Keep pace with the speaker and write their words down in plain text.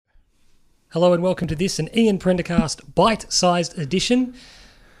Hello and welcome to this, an Ian Prendercast bite-sized edition.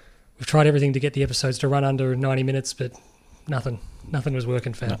 We've tried everything to get the episodes to run under 90 minutes, but nothing was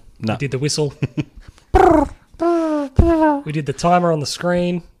working, Fab. No. We did the whistle. We did the timer on the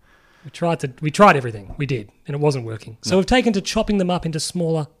screen. We tried everything. We did, and it wasn't working. So we've taken to chopping them up into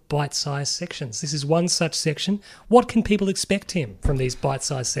smaller, bite-sized sections. This is one such section. What can people expect, Tim, from these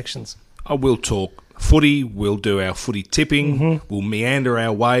bite-sized sections? We'll talk footy. We'll do our footy tipping. Mm-hmm. We'll meander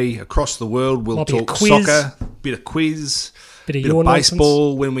our way across the world. We'll talk soccer, bit of quiz, bit of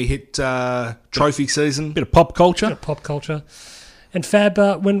baseball when we hit trophy season. Bit of pop culture. And Fab,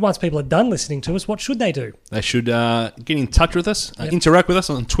 once people are done listening to us, what should they do? They should get in touch with us, interact with us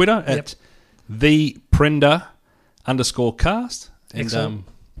on Twitter at @the_Prender_cast. And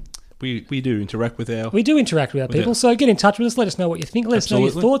we do interact with our people. So get in touch with us. Let us know what you think. Let us know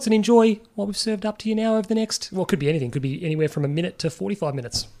your thoughts and enjoy what we've served up to you now over the next, well, it could be anything. Could be anywhere from a minute to 45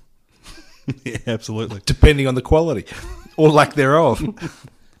 minutes. Yeah, absolutely. Depending on the quality or lack thereof.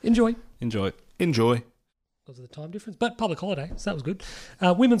 Enjoy. Because of the time difference, but public holiday, so that was good.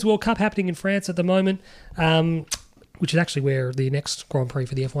 Women's World Cup happening in France at the moment, which is actually where the next Grand Prix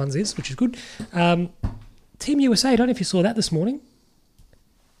for the F1s is, which is good. Team USA, I don't know if you saw that this morning.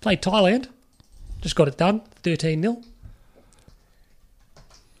 Played Thailand, just got it done, 13-0.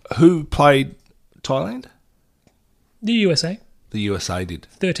 Who played Thailand? The USA. The USA did.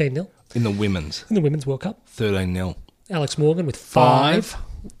 13-0. In the Women's World Cup. 13-0. Alex Morgan with 5.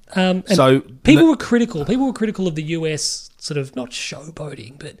 So people were critical. People were critical of the US sort of not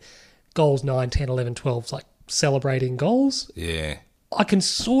showboating, but goals 9, 10, 11, 12, like celebrating goals. Yeah. I can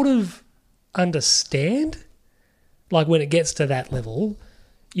sort of understand, like when it gets to that level,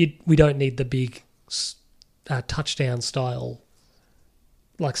 we don't need the big touchdown style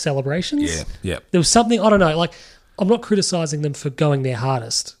like celebrations. Yeah. There was something, I don't know, like I'm not criticising them for going their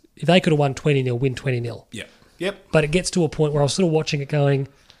hardest. If they could have won 20-0, win 20-0. Yeah. Yep. But it gets to a point where I was sort of watching it going,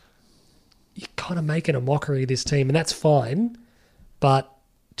 you're kind of making a mockery of this team, and that's fine, but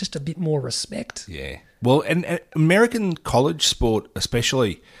just a bit more respect. Yeah. Well, and American college sport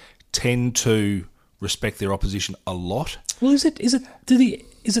especially tend to respect their opposition a lot. Well, is it the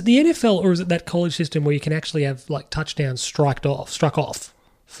NFL or is it that college system where you can actually have like touchdowns struck off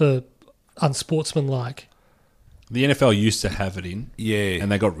for unsportsmanlike? The NFL used to have it in,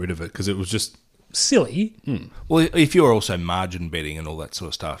 and they got rid of it because it was just silly. Well, if you're also margin betting and all that sort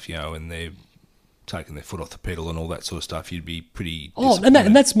of stuff, and they're taking their foot off the pedal and all that sort of stuff, you'd be pretty disappointed.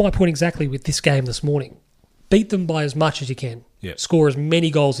 And that's my point exactly with this game this morning. Beat them by as much as you can. Yep. Score as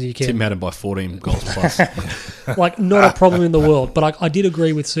many goals as you can. Tim had him by 14 goals plus. Like, not a problem in the world. But I did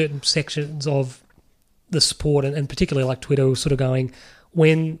agree with certain sections of the sport, and particularly like Twitter was sort of going,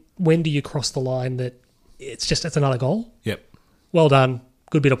 when do you cross the line that it's another goal? Yep. Well done.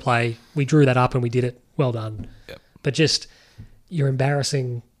 Good bit of play. We drew that up and we did it. Well done. Yep. But just, you're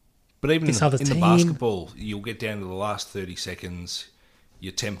embarrassing. But even in the basketball, you'll get down to the last 30 seconds,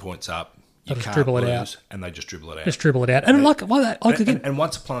 you're 10 points up, you can't dribble lose, it out. and they just dribble it out. And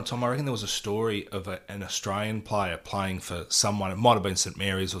once upon a time, I reckon there was a story of an Australian player playing for someone. It might have been St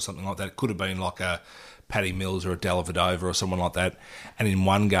Mary's or something like that. It could have been like a Paddy Mills or a Dellavedova or someone like that. And in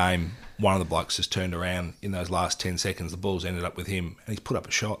one game, one of the blokes just turned around in those last 10 seconds. The ball's ended up with him, and he's put up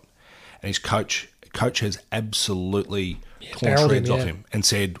a shot. And his coach has absolutely torn shreds off him and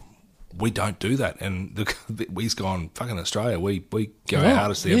said, we don't do that. And he's gone, fucking Australia, we go our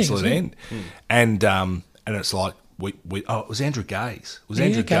hardest to the absolute end. And it's like, it was Andrew Gaze.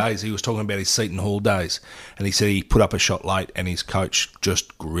 Gaze. He was talking about his Seton Hall days. And he said he put up a shot late and his coach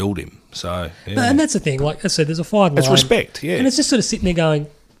just grilled him. So, yeah. And that's the thing. Like I said, there's a fine line. It's respect, yeah. And it's just sort of sitting there going,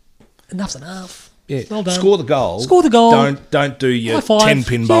 enough's enough. Yeah. Well done. Score the goal. Don't do your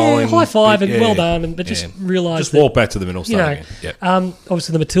 10-pin bowling. High five and well done. But just realise just walk back to the middle. Start again. Yep.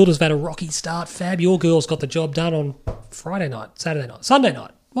 Obviously, the Matildas have had a rocky start. Fab, your girls got the job done on Friday night, Saturday night, Sunday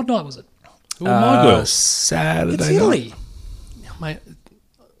night. What night was it? My girls. Saturday it's Italy. Mate,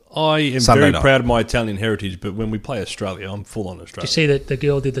 I am very proud of my Italian heritage, but when we play Australia, I'm full on Australia. Did you see that the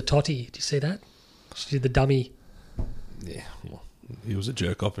girl did the totty? Did you see that? She did the dummy. Yeah, well, he was a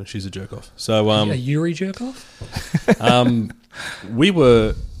jerk off and she's a jerk off. So a Yuri jerk off. We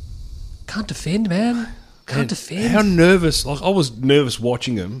were can't defend, man. Can't defend. How nervous! Like I was nervous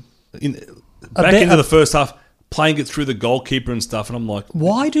watching them back into the first half, playing it through the goalkeeper and stuff, and I'm like,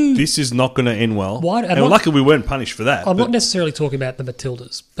 this is not going to end well. And luckily we weren't punished for that. I'm not necessarily talking about the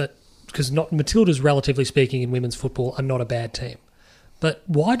Matildas, but because Matildas, relatively speaking, in women's football, are not a bad team. But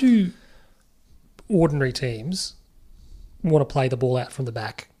why do ordinary teams want to play the ball out from the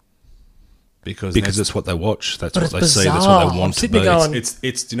back? Because that's what they watch. That's what they see. That's what they want to be. Going, it's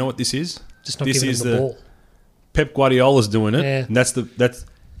do you know what this is? Just not giving them the ball. Pep Guardiola's doing it. Yeah.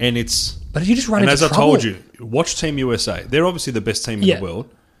 And it's. But if you just run into trouble. And as I told you, watch Team USA. They're obviously the best team in the world.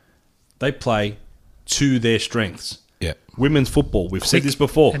 They play to their strengths. Yeah. Women's football, we've said this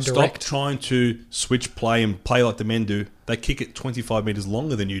before. And Stop direct. trying to switch play and play like the men do. They kick it 25 metres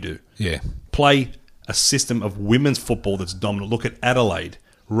longer than you do. Yeah. Play a system of women's football that's dominant. Look at Adelaide.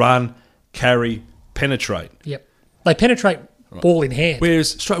 Run, carry, penetrate. Yep. They penetrate ball in hand.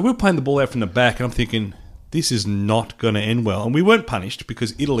 Whereas we were playing the ball out from the back, and I'm thinking, this is not going to end well. And we weren't punished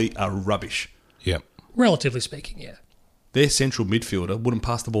because Italy are rubbish. Yeah. Relatively speaking, yeah. Their central midfielder wouldn't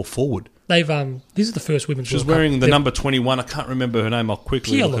pass the ball forward. They've this is the first women's She was World Cup. wearing the number 21. I can't remember her name. I'll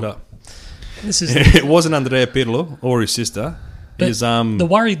quickly Pirlo. look it up. This is It wasn't Andrea Pirlo or his sister. It is, the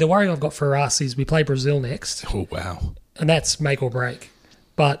worry I've got for us is we play Brazil next, Oh, wow. and that's make or break.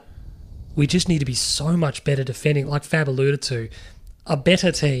 But we just need to be so much better defending, like Fab alluded to. A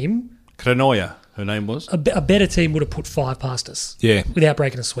better team, Crenoia, her name was. a better team would have put 5 past us. Yeah. Without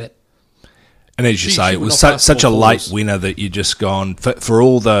breaking a sweat. And as you say, she it was would not such a pass late balls. winner that you just gone for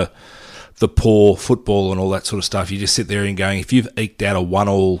all the poor football and all that sort of stuff. You just sit there and going, if you've eked out a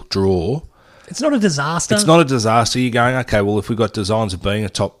 1-1 draw, It's not a disaster. it's not a disaster. You're going, okay, well, if we've got designs of being a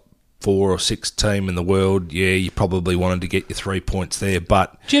top 4 or 6 team in the world, yeah, you probably wanted to get your 3 points there.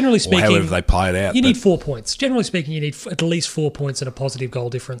 But Generally speaking, however they play it out, you need 4 points. Generally speaking, you need at least 4 points and a positive goal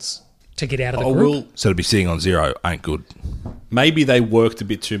difference to get out of the group. so to be sitting on 0 ain't good. Maybe they worked a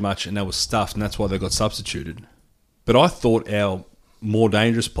bit too much and they were stuffed, and that's why they got substituted. But I thought our more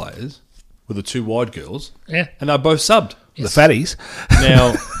dangerous players were the 2 wide girls, Yeah. and they're both subbed. Yes. The fatties,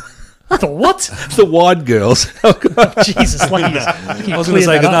 Now, I thought, what? the wide girls. Jesus, like I was going to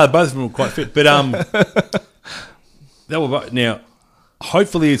say, because no, both of them were quite fit. But they were now.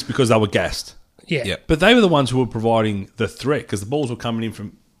 Hopefully, it's because they were gassed. Yeah. Yep. But they were the ones who were providing the threat because the balls were coming in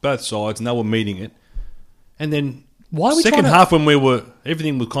from both sides and they were meeting it. And then Why are we second trying to- half when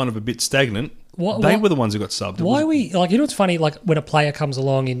everything was kind of a bit stagnant, they were the ones who got subbed. Why are we, like, you know what's funny? Like, when a player comes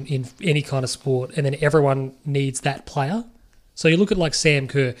along in any kind of sport and then everyone needs that player. So you look at, like, Sam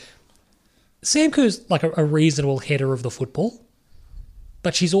Kerr. Sam Kerr's, like, a reasonable header of the football,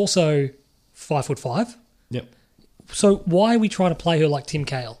 but she's also 5'5". Yep. So why are we trying to play her like Tim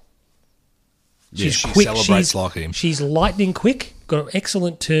Cahill? Yeah, she celebrates like him. She's lightning quick, got an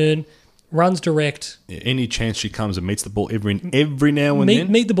excellent turn, runs direct. Yeah, any chance she comes and meets the ball every now and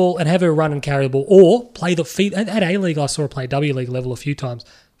then. Meet the ball and have her run and carry the ball, or play the feed. At A-League, I saw her play W League level a few times.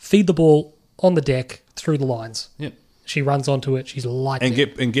 Feed the ball on the deck through the lines. Yep. She runs onto it. She's lightning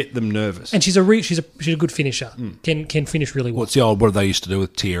And get them nervous. and she's a good finisher. Can finish really well. What's the old, what do they used to do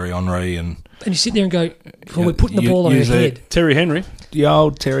with Thierry Henry and And you sit there and go, well, we're putting the ball on her head. Terry Henry. the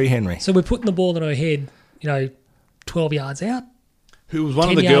old Terry Henry? So we're putting the ball on her head, 12 yards out. Who was one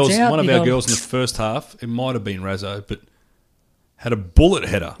of 10 the girls, yards out, one of you our go, girls in the first half, it might have been Razzo, but had a bullet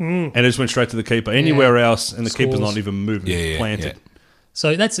header and it just went straight to the keeper. Anywhere else, and the keeper's Scores. not even moving, planted. Yeah.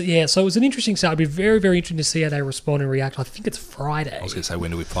 So so it was an interesting start. I'd be very, very interested to see how they respond and react. I think it's Friday. I was going to say,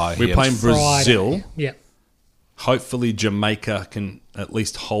 when do we play? We're playing Brazil. Friday. Yeah. Hopefully Jamaica can at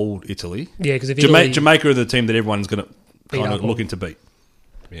least hold Italy. Yeah, because if Italy, Jamaica are the team that everyone's going to kind up of on. looking to beat.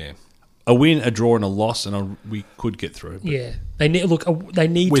 Yeah. A win, a draw, and a loss, and we could get through. But yeah, they need they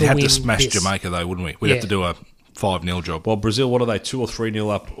need We'd to have win to smash this. Jamaica, though, wouldn't we? We'd Yeah. have to do a 5-0 job. Well, Brazil, what are they, 2 or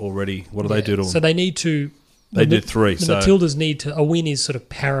 3-0 up already? What do they do to them? So they need to. They did 3. The So Matildas need to. A win is sort of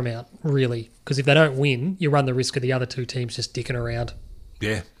paramount, really, because if they don't win, you run the risk of the other 2 teams just dicking around.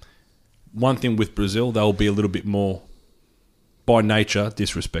 Yeah. one thing with Brazil, they'll be a little bit more, by nature,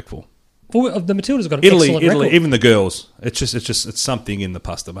 disrespectful. Well, the Matildas have got an Italy, excellent record. even the girls. It's something in the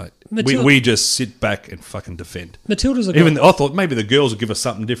pasta, mate. We just sit back and fucking defend. Matildas have Even I thought maybe the girls would give us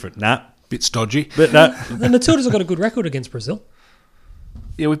something different. Nah, Bit stodgy. but no. the Matildas have got a good record against Brazil,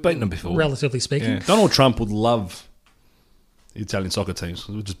 Yeah, we've beaten them before. relatively speaking. Yeah. Donald Trump would love the Italian soccer teams.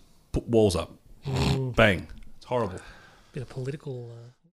 We'd just put walls up, bang. It's horrible. Bit of political.